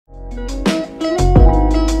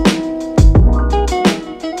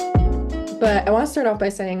start off by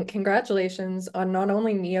saying congratulations on not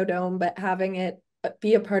only Neodome, but having it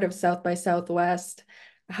be a part of South by Southwest.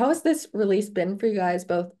 How has this release been for you guys,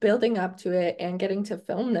 both building up to it and getting to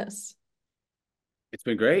film this? It's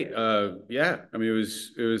been great. Yeah, I mean,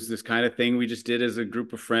 it was this kind of thing we just did as a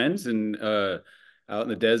group of friends and out in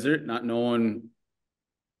the desert, not knowing,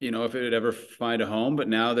 if it would ever find a home. But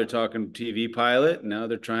now they're talking TV pilot. Now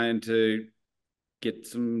they're trying to get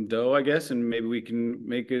some dough, I guess, and maybe we can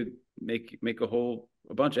make a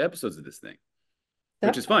bunch of episodes of this thing,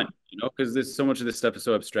 which is fun, because there's so much of this stuff is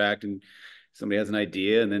so abstract, and somebody has an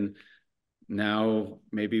idea, and then now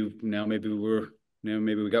maybe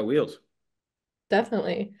we got wheels.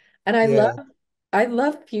 Definitely. And Yeah. I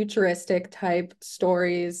love futuristic type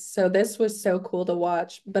stories. So this was so cool to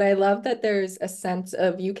watch. But I love that there's a sense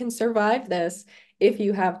of you can survive this if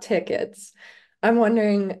you have tickets. I'm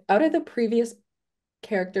wondering, out of the previous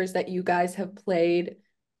characters that you guys have played,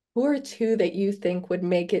 who are two that you think would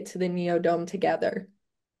make it to the Neodome together?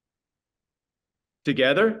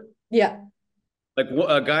 Together. Yeah. Like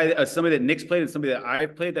a guy, somebody that Nick's played and somebody that I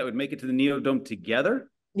played that would make it to the Neo Dome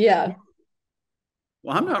together. Yeah.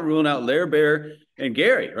 Well, I'm not ruling out Lair Bear and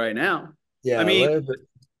Gary right now. I Yeah, mean,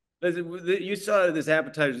 you saw this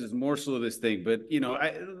appetizer, this morsel of this thing, but we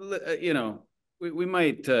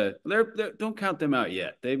might don't count them out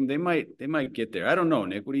yet. They might get there. I don't know,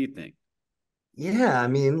 Nick. What do you think? yeah. I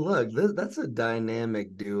mean, look, that's a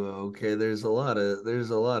dynamic duo. Okay, there's a lot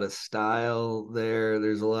of style there.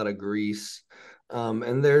 There's a lot of grease,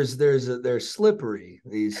 and they're slippery.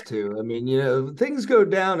 These two. I mean, things go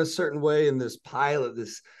down a certain way in this pilot,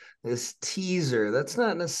 this teaser. That's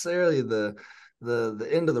not necessarily the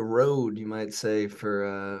end of the road, you might say,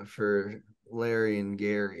 for Larry and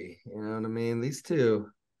Gary. You know what I mean? These two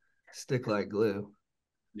stick like glue.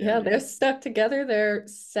 Yeah, Yeah, man. they're stuck together. They're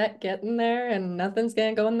set getting there, and nothing's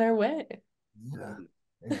gonna go in their way. Yeah,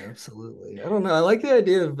 yeah, absolutely. I don't know. I like the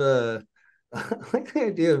idea of I like the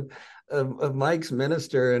idea of Mike's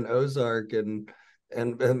minister in Ozark and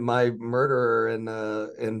my murderer in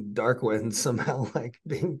Darkwind somehow like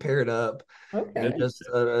being paired up and Okay. just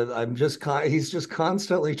he's just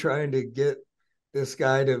constantly trying to get this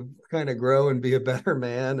guy to kind of grow and be a better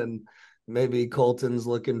man, and maybe Colton's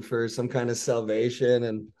looking for some kind of salvation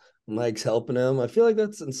and Mike's helping him. I feel like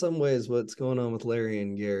that's in some ways what's going on with Larry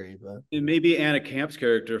and Gary, but And maybe Anna Camp's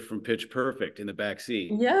character from Pitch Perfect in the back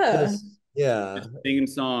seat, Yeah. yes, yeah, just singing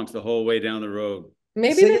songs the whole way down the road.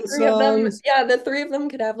 Maybe the singing three of them, songs. yeah, the three of them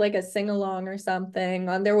could have like a sing along or something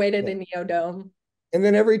on their way to Yeah. the Neodome. And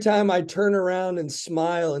then every time I turn around and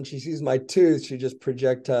smile and she sees my tooth, she just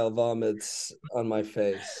projectile vomits on my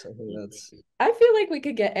face. I think that's, I feel like we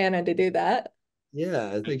could get Anna to do that.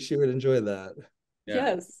 yeah, I think she would enjoy that. Yeah.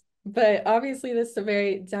 Yes. But obviously this is a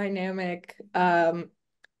very dynamic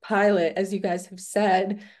pilot, as you guys have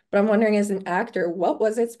said. But I'm wondering, as an actor, what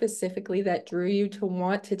was it specifically that drew you to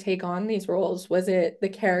want to take on these roles? Was it the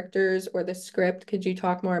characters or the script? Could you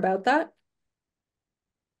talk more about that?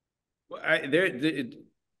 Well,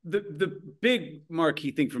 the big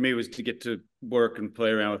marquee thing for me was to get to work and play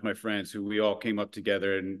around with my friends who we all came up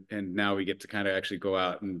together, and now we get to kind of actually go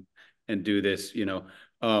out and do this,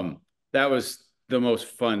 that was the most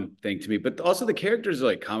fun thing to me. But also the characters are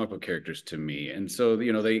like comic book characters to me. And so,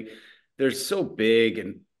 they're so big,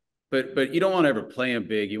 and but you don't want to ever play them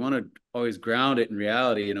big. You want to always ground it in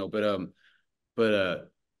reality,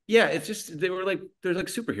 but yeah, it's just they're like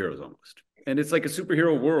superheroes almost, and it's like a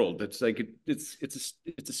superhero world. It's like it's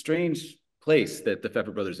a strange place that the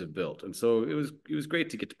Pfeffer brothers have built, and so it was great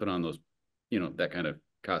to get to put on those, that kind of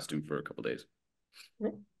costume for a couple days.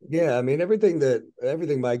 Yeah, I mean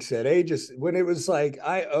everything Mike said. Hey, just when it was like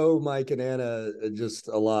I owe Mike and Anna just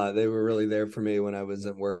a lot. They were really there for me when I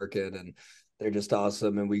wasn't working, and they're just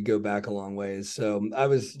awesome. And we go back a long ways. So I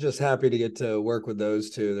was just happy to get to work with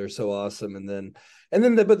those two. They're so awesome.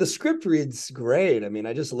 But the script reads great. I mean,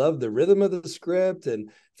 I just love the rhythm of the script.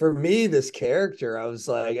 And for me, this character, I was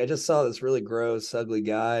like, I just saw this really gross, ugly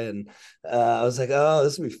guy, and I was like, oh,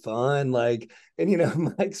 this will be fun. Like,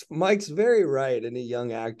 and Mike's very right. Any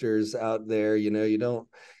young actors out there, you don't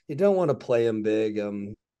want to play him big. I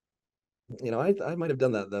might have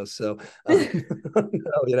done that though. So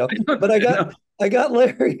no, but No. I got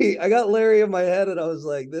Larry in my head and I was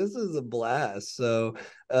like, this is a blast. So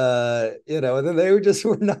and then they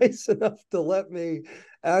were nice enough to let me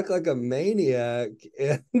act like a maniac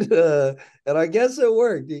and I guess it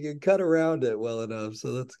worked. You can cut around it well enough.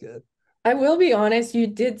 So that's good. I will be honest, you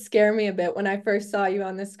did scare me a bit when I first saw you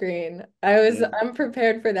on the screen. I was Yeah.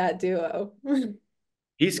 unprepared for that duo.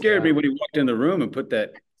 He scared me Wow. when he walked in the room and put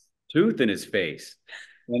that tooth in his face,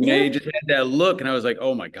 and Yeah, he just had that look, and I was like,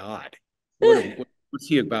 oh my god. what's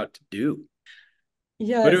he about to do? But it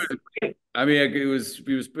Yes. was great. I mean, it was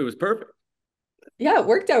perfect. Yeah, it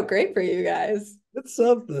worked out great for you guys. It's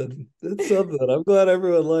something. It's something. I'm glad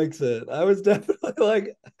everyone likes it. I was definitely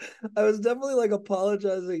like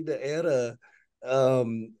apologizing to Anna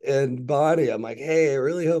and Bonnie. I'm like, hey, I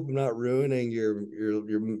really hope I'm not ruining your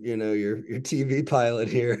TV pilot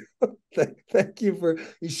here. Thank you for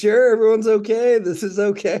you sure everyone's okay? This is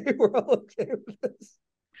okay. We're all okay with this.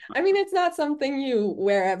 I mean, it's not something you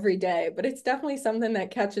wear every day, but it's definitely something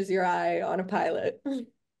that catches your eye on a pilot.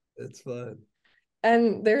 It's fun.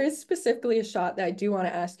 And there is specifically a shot that I do want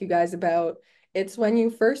to ask you guys about. It's when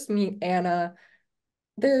you first meet Anna.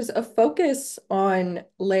 There's a focus on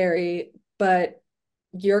Larry, but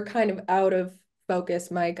you're kind of out of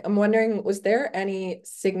focus, Mike. I'm wondering, was there any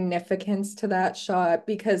significance to that shot?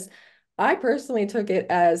 Because I personally took it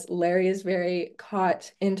as Larry is very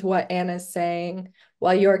caught into what Anna's saying,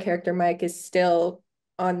 while your character, Mike, is still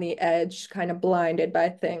on the edge, kind of blinded by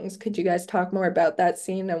things. Could you guys talk more about that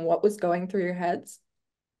scene and what was going through your heads?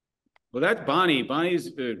 Well, that's Bonnie.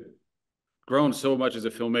 Bonnie's grown so much as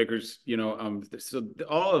a filmmaker. So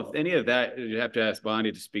all of any of that, you have to ask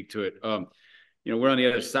Bonnie to speak to it. We're on the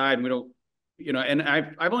other side, and we don't, and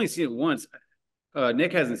I've only seen it once.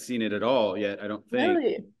 Nick hasn't seen it at all yet, I don't think.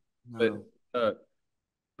 Really? But No.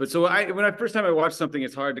 but so when I first time I watched something,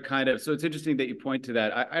 it's hard to kind of. So it's interesting that you point to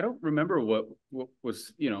that. I don't remember what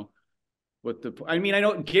was what the. I mean, I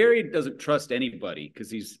know Gary doesn't trust anybody because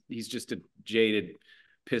he's just a jaded,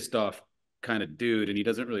 pissed off kind of dude, and he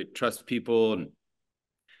doesn't really trust people. And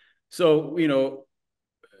so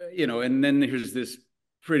and then there's this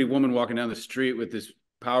pretty woman walking down the street with this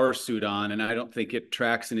power suit on, and I don't think it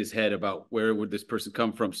tracks in his head about where would this person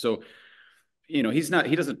come from. So he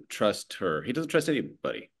doesn't trust her. He doesn't trust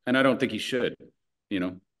anybody. And I don't think he should, you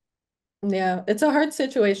know. Yeah, it's a hard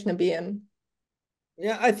situation to be in.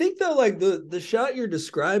 Yeah, I think though, like the shot you're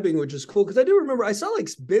describing, which is cool, because I do remember I saw like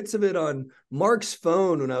bits of it on Mark's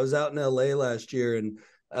phone when I was out in LA last year, and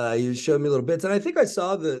he showed me little bits, and I think I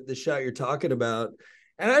saw the shot you're talking about,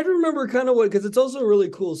 and I remember kind of what because it's also really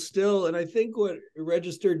cool still, and I think what it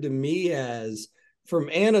registered to me as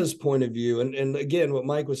from Anna's point of view, and again what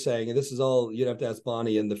Mike was saying, and this is all you'd have to ask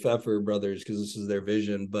Bonnie and the Pfeffer brothers because this is their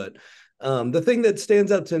vision, but the thing that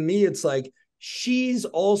stands out to me, it's like she's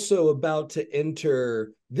also about to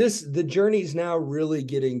enter this the journey's now really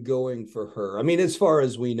getting going for her. I mean, as far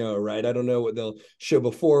as we know, right? I don't know what they'll show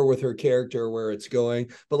before with her character where it's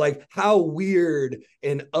going, but like how weird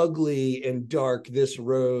and ugly and dark this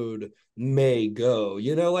road may go.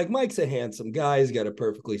 Like Mike's a handsome guy, he's got a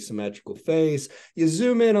perfectly symmetrical face. You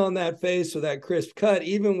zoom in on that face with that crisp cut,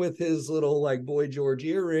 even with his little like Boy George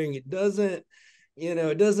earring, it doesn't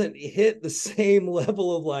hit the same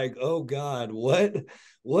level of like, oh God,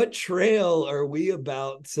 what trail are we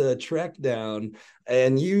about to trek down?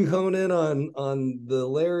 And you hone in on the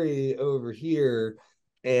Larry over here,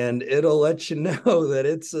 and it'll let you know that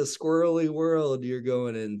it's a squirrely world you're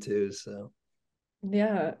going into. So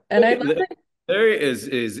Yeah. And I love that. There is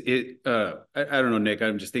it. I don't know, Nick.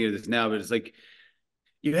 I'm just thinking of this now, but it's like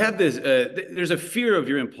you have this. There's a fear of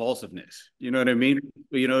your impulsiveness. You know what I mean?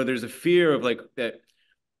 There's a fear of like that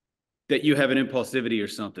you have an impulsivity or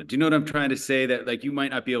something. Do you know what I'm trying to say? That like you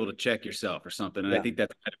might not be able to check yourself or something. And I yeah. think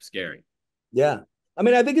that's kind of scary. Yeah. I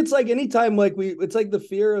mean, I think it's like anytime like it's like the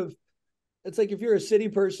fear of it's like if you're a city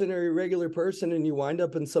person or a regular person and you wind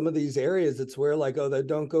up in some of these areas, it's where like, oh,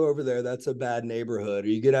 don't go over there. That's a bad neighborhood. Or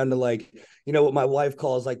you get down to like, what my wife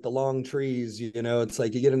calls like the long trees, it's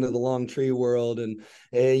like you get into the long tree world and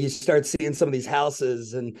you start seeing some of these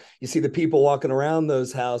houses and you see the people walking around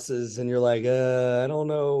those houses and you're like, I don't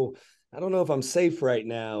know. I don't know if I'm safe right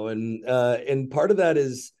now. And part of that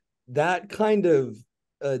is that kind of,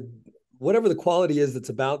 uh, whatever the quality is that's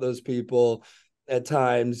about those people at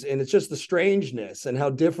times, and it's just the strangeness and how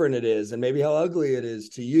different it is and maybe how ugly it is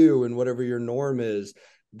to you and whatever your norm is,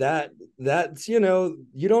 that's you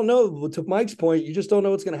don't know. To Mike's point, you just don't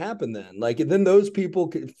know what's going to happen then. Like then those people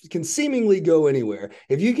can seemingly go anywhere.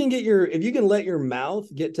 If you can let your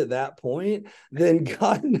mouth get to that point, then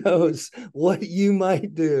God knows what you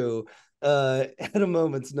might do at a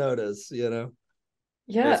moment's notice. That's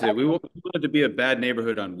Yeah. it. We want it to be a bad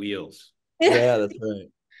neighborhood on wheels. Yeah, that's right.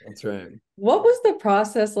 That's right. What was the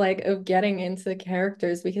process like of getting into the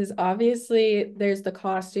characters? Because obviously there's the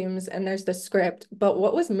costumes and there's the script, but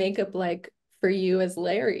what was makeup like for you as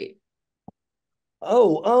Larry?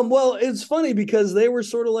 Well, it's funny because they were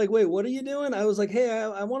sort of like, wait, what are you doing? I was like, hey,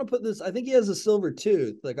 I want to put this. I think he has a silver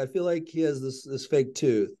tooth. Like, I feel like he has this fake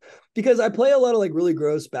tooth because I play a lot of like really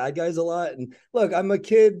gross bad guys a lot. And look, I'm a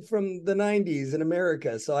kid from the 90s in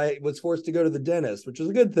America, so I was forced to go to the dentist, which was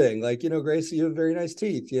a good thing. Like, Gracie, you have very nice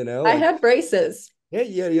teeth, I like, had braces. yeah,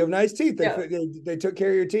 yeah, you have nice teeth. They, Yeah. they they took care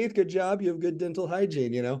of your teeth. Good job. You have good dental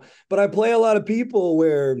hygiene. But I play a lot of people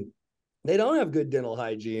where they don't have good dental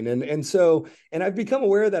hygiene. And I've become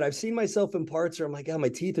aware of that. I've seen myself in parts where I'm like, oh, my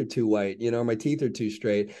teeth are too white, or my teeth are too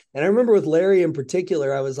straight. And I remember with Larry in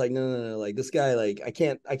particular, I was like, no, no, no, like this guy, like I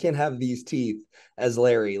can't have these teeth as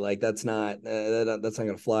Larry. Like that's not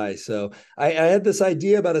gonna fly. So I had this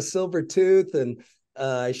idea about a silver tooth, and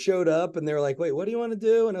I showed up and they were like, wait, what do you want to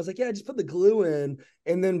do? And I was like, yeah, just put the glue in.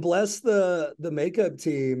 And then bless the makeup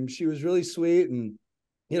team. She was really sweet. And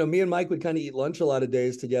me and Mike would kind of eat lunch a lot of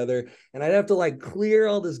days together, and I'd have to like clear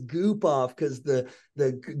all this goop off because the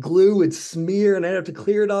glue would smear, and I'd have to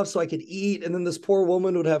clear it off so I could eat. And then this poor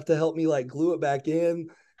woman would have to help me like glue it back in,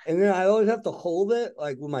 and then I always have to hold it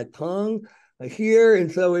like with my tongue like here, and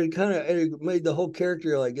so it made the whole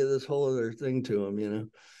character like get this whole other thing to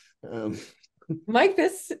him. Mike,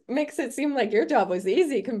 this makes it seem like your job was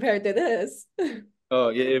easy compared to this. Oh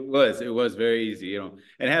yeah, it was very easy, and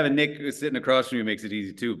having Nick sitting across from you makes it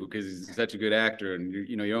easy too, because he's such a good actor, and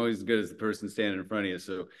you're always as good as the person standing in front of you.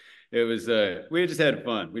 So it was, we just had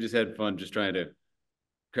fun. We just had fun just trying to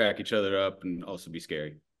crack each other up and also be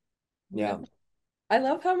scary. Yeah. Yeah. I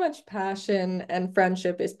love how much passion and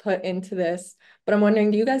friendship is put into this, but I'm wondering,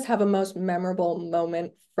 do you guys have a most memorable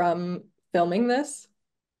moment from filming this?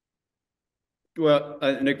 Well,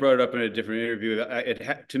 Nick brought it up in a different interview.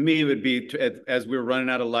 To me, it would be as we were running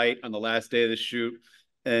out of light on the last day of the shoot,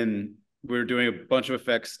 and we were doing a bunch of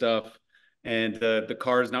effects stuff, and the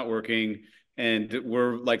car is not working, and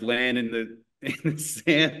we're like laying in the in the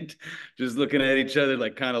sand, just looking at each other,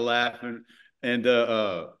 like kind of laughing, and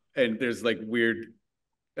there's like weird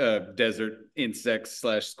desert insects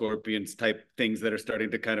slash scorpions type things that are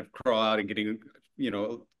starting to kind of crawl out and getting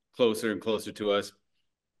closer and closer to us.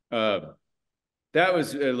 Uh, that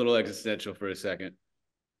was a little existential for a second.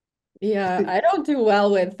 Yeah, I don't do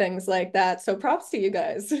well with things like that, so props to you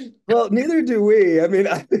guys. Well, neither do we. I mean,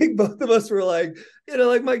 I think both of us were like,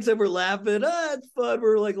 like Mike said, we're laughing. It's fun.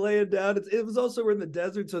 We're like laying down. It was also, we're in the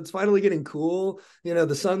desert, so it's finally getting cool.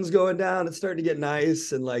 The sun's going down. It's starting to get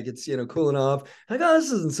nice, and like it's cooling off. Like, oh,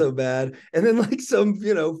 this isn't so bad. And then like some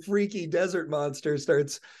freaky desert monster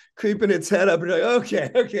starts creeping its head up, and you're like, okay,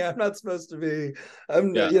 okay, I'm not supposed to be. Yeah.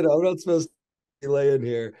 I'm not supposed to be laying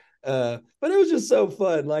here. But it was just so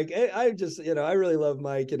fun. Like I just, I really love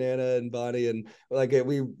Mike and Anna and Bonnie, and like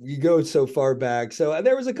we go so far back. So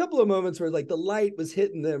there was a couple of moments where like the light was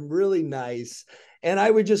hitting them really nice, and I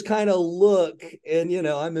would just kind of look, and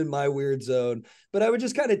I'm in my weird zone, but I would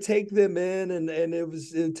just kind of take them in, and it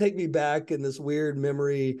would take me back in this weird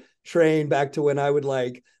memory train back to when I would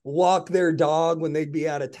like walk their dog when they'd be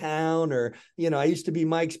out of town, or I used to be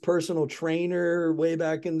Mike's personal trainer way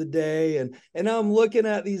back in the day, and now I'm looking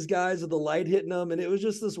at these guys with the light hitting them, and it was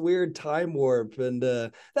just this weird time warp, and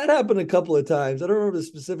that happened a couple of times. I don't remember the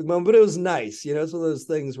specific moment, but it was nice. It's one of those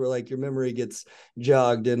things where like your memory gets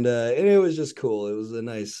jogged, and it was just cool. It was a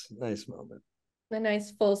nice moment. A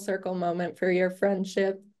nice full circle moment for your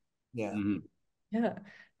friendship. Yeah. Mhm. Yeah.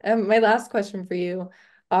 My last question for you.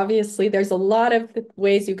 Obviously, there's a lot of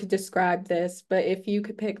ways you could describe this, but if you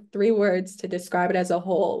could pick three words to describe it as a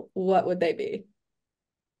whole, what would they be?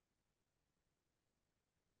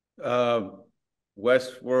 Um,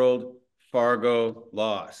 Westworld, Fargo,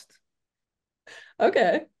 Lost.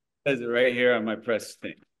 Okay. Says it right here on my press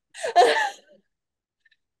thing.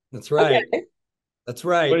 That's right. Okay. That's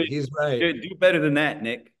What right. do He's right. do better than that,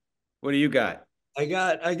 Nick? What do you got? I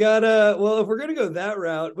got well, if we're gonna go that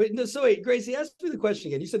route, wait, no, so wait, Gracie, ask me the question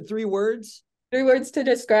again. You said three words? Three words to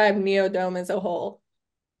describe Neodome as a whole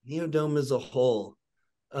Neodome as a whole.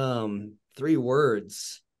 Three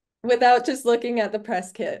words. without just looking at the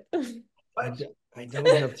press kit. I, I don't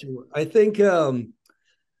have three. I think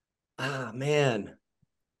man.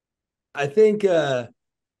 I think uh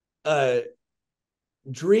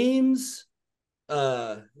dreams,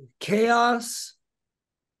 uh chaos,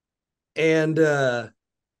 and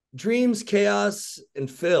dreams, chaos, and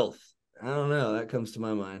filth. I don't know. That comes to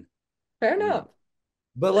my mind. Fair Mm. enough.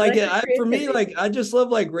 But I like like the for me, creativity. like I just love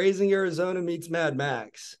like Raising Arizona meets Mad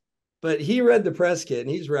Max. But he read the press kit and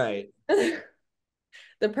he's right.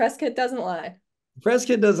 The press kit doesn't lie. The press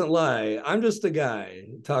kit doesn't lie. I'm just a guy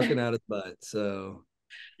talking out his butt. So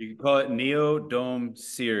You can call it Neo Dome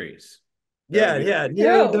series. That would yeah, be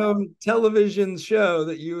yeah. True. Neodome television show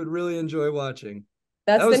that you would really enjoy watching.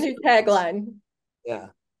 That's That the was new tagline. yeah.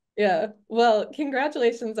 Yeah. Well,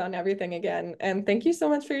 congratulations on everything again. And thank you so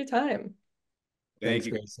much for your time. Thank Thanks,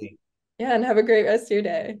 you. Gracie. Yeah, and have a great rest of your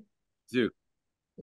day. Too.